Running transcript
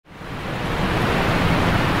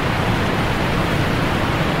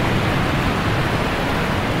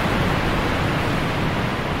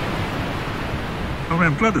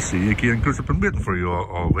I'm glad to see you again because I've been waiting for you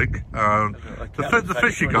all week. The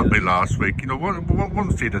fish you got me last week, you know,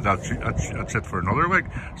 one feed that's it for another week.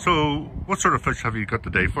 So, what sort of fish have you got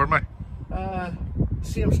today for me?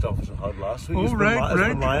 Same stuff as I had last week. Oh,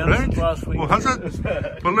 right. Last week. Well, has it?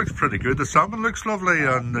 Well, it looks pretty good. The salmon looks lovely,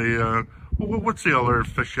 and the what's the other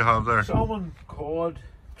fish you have there? Salmon, cod,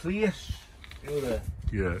 plaice. You know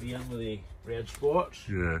the end with the red spots.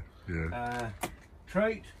 Yeah.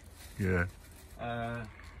 Trout. Yeah.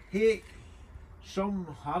 Hake. Some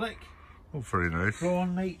haddock. Oh, very nice.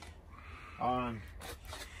 Prawn meat. And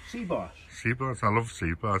sea bass. Sea bass. I love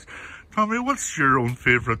sea bass. Tommy, what's your own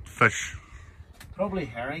favourite fish? Probably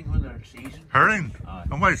herring when they're in season. Herring?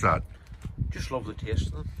 And why is that? Just love the taste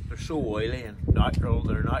of them. They're so oily and natural.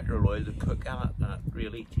 They're natural oil to cook in it, and it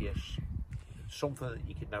really tastes something that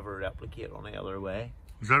you could never replicate any other way.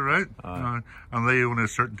 Is that right? And they only a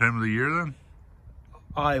certain time of the year then?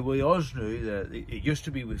 We always knew that it used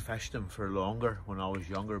to be we fished them for longer when I was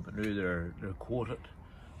younger, but now they're quoted,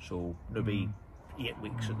 so maybe 8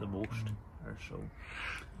 weeks at the most or so.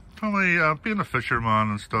 Tommy, being a fisherman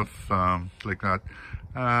and stuff like that,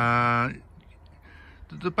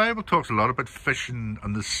 the Bible talks a lot about fishing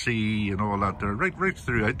and the sea and all that there. Right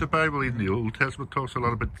throughout the Bible, even the Old Testament talks a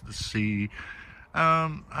lot about the sea.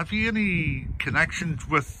 Have you any connections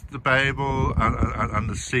with the Bible and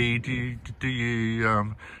the sea? Do you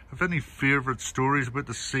have any favourite stories about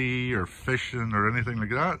the sea or fishing or anything like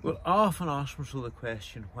that? Well, I often ask myself the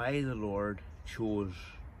question why the Lord chose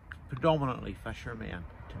predominantly fishermen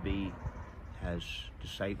to be his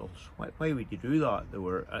disciples. Why would he do that? There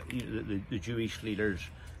were the Jewish leaders,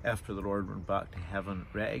 after the Lord went back to heaven,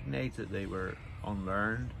 recognised that they were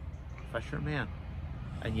unlearned fishermen,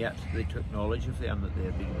 and yet they took knowledge of them that they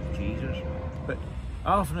had been with Jesus. But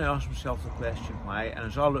I often ask myself the question why, and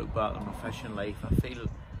as I look back on my fishing life, I feel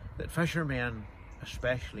that fishermen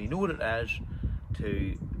especially know what it is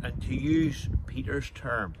to use Peter's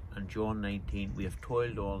term in John 19, we have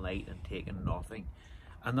toiled all night and taken nothing.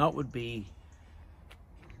 And that would be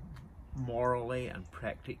morally and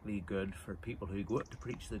practically good for people who go out to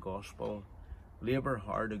preach the gospel, labour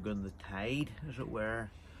hard against the tide, as it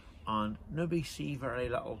were, and maybe see very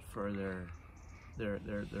little for their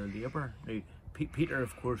labour. Now, Peter,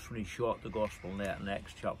 of course, when he shot the gospel net in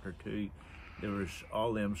Acts chapter 2, there was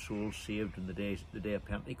all them souls saved in the day of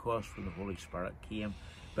Pentecost when the Holy Spirit came.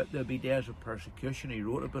 But there'll be days of persecution. He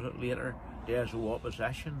wrote about it later, days of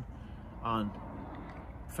opposition, and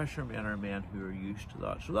fishermen are men who are used to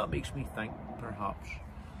that. So that makes me think, perhaps,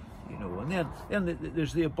 you know. And then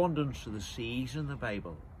there's the abundance of the seas in the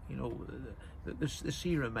Bible. You know, the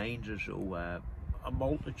sea reminds us of a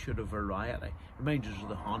multitude of variety. It reminds us of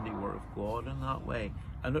the handiwork of God in that way.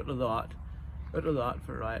 And out of that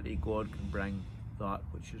variety, God can bring that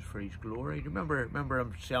which is for his glory. Remember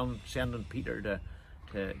him sending Peter to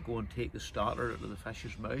go and take the starter out of the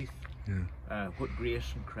fish's mouth. Yeah. What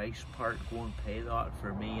grace in Christ's part, go and pay that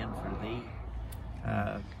for me and for thee.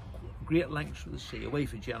 Great links with the sea, away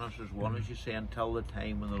from Genesis 1, as you say, until the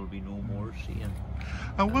time when there will be no more seeing.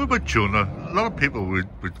 And what about Jonah? A lot of people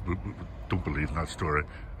don't believe in that story.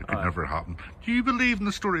 It could never happen. Do you believe in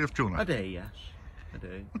the story of Jonah? I do, yes. I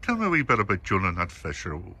do. Well, tell me a wee bit about Jonah and that fish.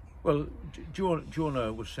 Well,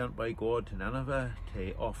 Jonah was sent by God to Nineveh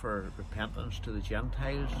to offer repentance to the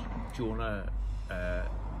Gentiles. Jonah,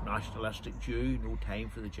 nationalistic Jew, no time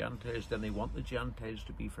for the Gentiles. Then they want the Gentiles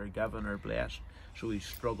to be forgiven or blessed. So he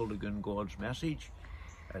struggled against God's message.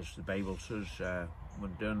 As the Bible says,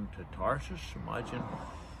 went down to Tarsus, imagine,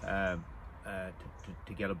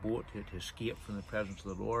 to get a boat to escape from the presence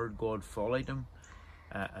of the Lord. God followed him,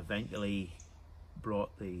 eventually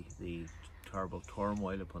brought the terrible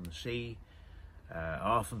turmoil upon the sea. I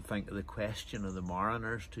often think of the question of the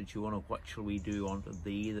mariners to Jonah, what shall we do unto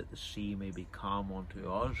thee that the sea may be calm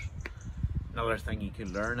unto us? Another thing you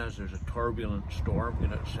can learn is there's a turbulent storm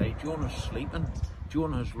going outside. Jonah's sleeping.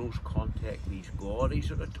 Jonah has lost contact with his God.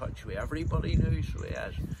 He's out of touch with everybody now, so he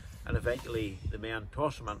is. And eventually the men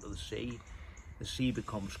toss him into the sea. The sea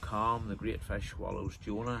becomes calm. The great fish swallows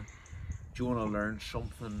Jonah. Jonah learns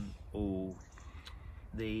something.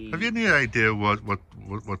 Have you any idea what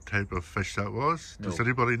type of fish that was? No. Does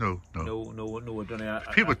anybody know? No, I don't know.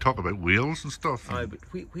 People talk about whales and stuff. But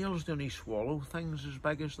whales don't swallow things as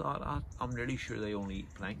big as that. I'm really sure they only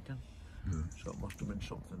eat plankton. Yeah. So it must have been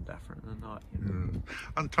something different than that. You know? Yeah.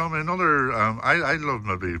 And Tommy, another, I love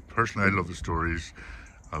the stories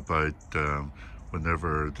about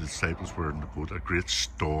whenever the disciples were in the boat, a great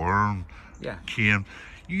storm came.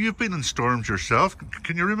 You've been in storms yourself.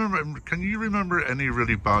 Can you remember any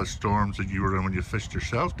really bad storms that you were in when you fished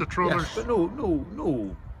yourself, the trawlers? Yes, but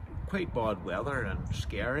no quite bad weather and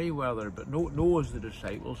scary weather, but no as the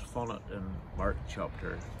disciples found it in Mark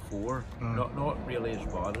chapter 4. Not really as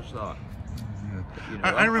bad as that. Yeah. But, you know,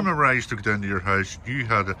 I remember I used to go down to your house. You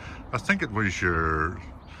had, I think it was your,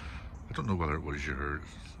 I don't know whether it was your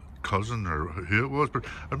cousin or who it was, but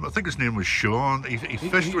I think his name was Sean. He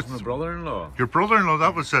fished with my brother-in-law. Your brother-in-law,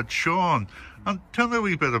 that was it, Sean. And tell me a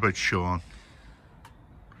wee bit about Sean.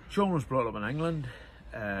 Sean was brought up in England,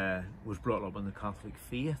 was brought up in the Catholic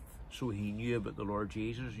faith, so he knew about the Lord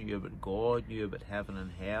Jesus, knew about God, knew about heaven and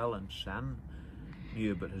hell and sin,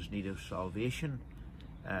 knew about his need of salvation.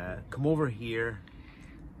 Come over here,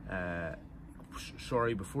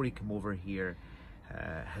 before he came over here,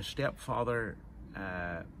 his stepfather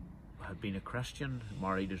had been a Christian,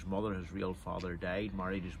 married his mother. His real father died,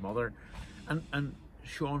 married his mother, and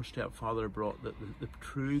Sean's stepfather brought the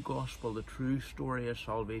true gospel, the true story of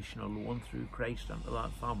salvation alone through Christ into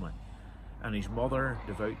that family. And his mother,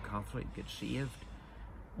 devout Catholic, gets saved.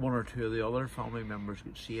 One or two of the other family members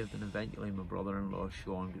get saved, and eventually my brother-in-law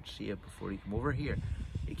Sean gets saved before he came over here.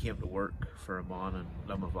 He came to work for a man in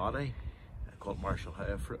Limavady called Marshall Howe,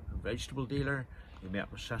 a fruit and vegetable dealer. He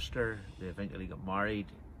met my sister, they eventually got married.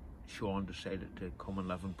 Sean decided to come and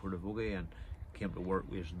live in Portavogie and came to work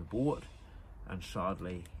with us in the boat, and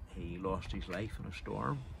sadly he lost his life in a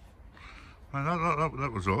storm. And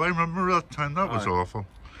that was all. I remember that time. That was awful.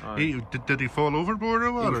 Did he fall overboard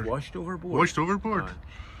or what? He was washed overboard. Washed overboard?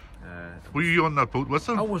 Were you on that boat with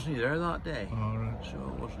him? I wasn't there that day. All right. So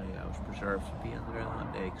I was preserved for being there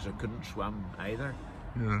that day because I couldn't swim either.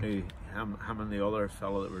 Yeah. Now, him and the other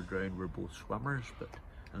fellow that were drowned were both swimmers,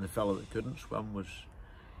 and the fellow that couldn't swim was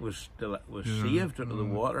saved out of the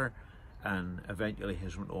water, and eventually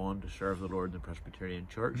has went on to serve the Lord in the Presbyterian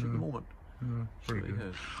Church at the moment. Very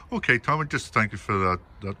good. Okay, Tommy, just thank you for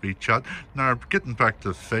that wee chat. Now, getting back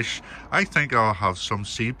to fish, I think I'll have some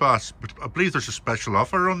sea bass, but I believe there's a special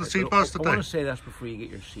offer on the sea bass today. I want to say this before you get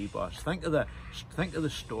your sea bass. Think of the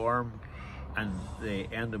storm and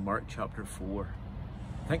the end of Mark chapter 4.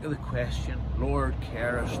 Think of the question, Lord,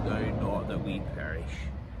 carest thou not that we perish?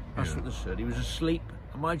 That's what they said. He was asleep.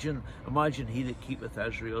 Imagine he that keepeth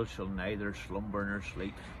Israel shall neither slumber nor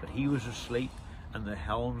sleep, but he was asleep in the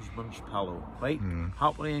helmsman's pillow, right?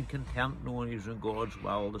 Happily and content, knowing he was in God's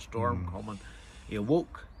will, the storm coming. He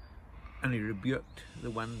awoke and he rebuked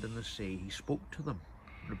the wind and the sea. He spoke to them,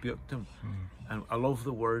 rebuked them. And I love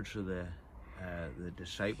the words of the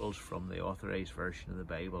disciples from the authorized version of the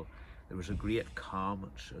Bible. There was a great calm,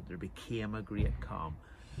 it said, there became a great calm.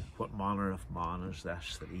 What manner of man is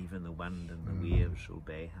this, that even the wind and the waves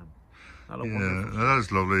obey him? That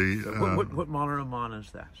is lovely. What manner of man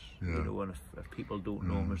is this? You know, and if people don't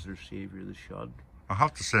know him as their saviour, they should. I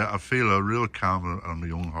have to say, I feel a real calm in my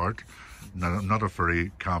own heart. I'm not a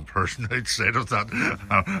very calm person outside of that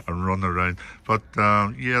and run around. But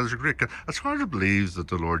there's a great. It's hard to believe that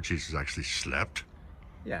the Lord Jesus actually slept.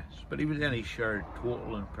 Yes, but he shared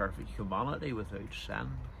total and perfect humanity without sin.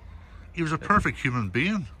 He was a perfect human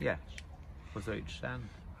being. Yes, without sin.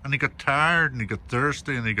 And he got tired, and he got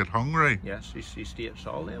thirsty, and he got hungry. Yes, he states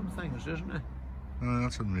all them things, doesn't he?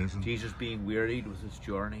 That's amazing. Jesus, being wearied with his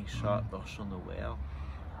journey, sat thus on the well.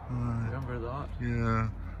 Remember that? Yeah.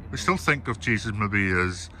 We still think of Jesus maybe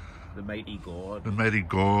as the mighty God. The mighty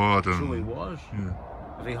God. And, so he was. Yeah.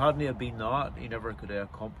 If he hadn't have been that, he never could have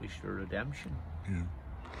accomplished the redemption. Yeah.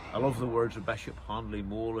 I love the words of Bishop Handley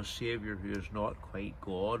Mole, a saviour who is not quite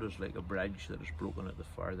God, is like a bridge that is broken at the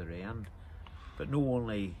farther end. But no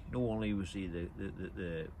only was he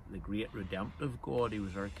the great redemptive God, he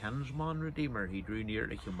was our kinsman redeemer. He drew near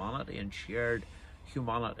to humanity and shared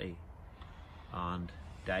humanity and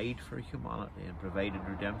died for humanity and provided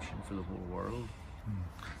redemption for the whole world.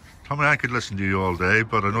 Tommy, I could listen to you all day,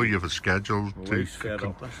 but I know you have a schedule. Fed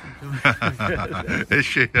up listening to me. Is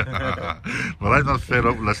she? Well, I'm not fed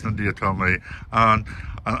up listening to you, Tommy. And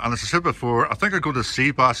as I said before, I think I go to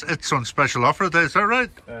sea bass. It's on special offer today, is that right?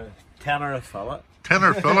 Tenner a fillet.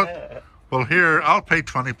 Tenner fillet? Well, here, I'll pay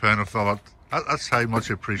 £20 a fillet. That's how much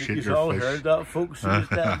I appreciate your all fish. Heard that, folks.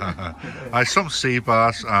 I some sea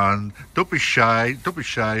bass, and don't be shy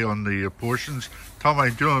on the portions. Tommy,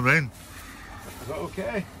 do you know what I mean? Is that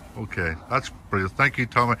okay? Okay, that's brilliant. Thank you,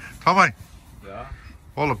 Tommy. Tommy, yeah.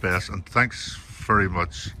 All the best, and thanks very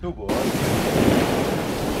much. No bother.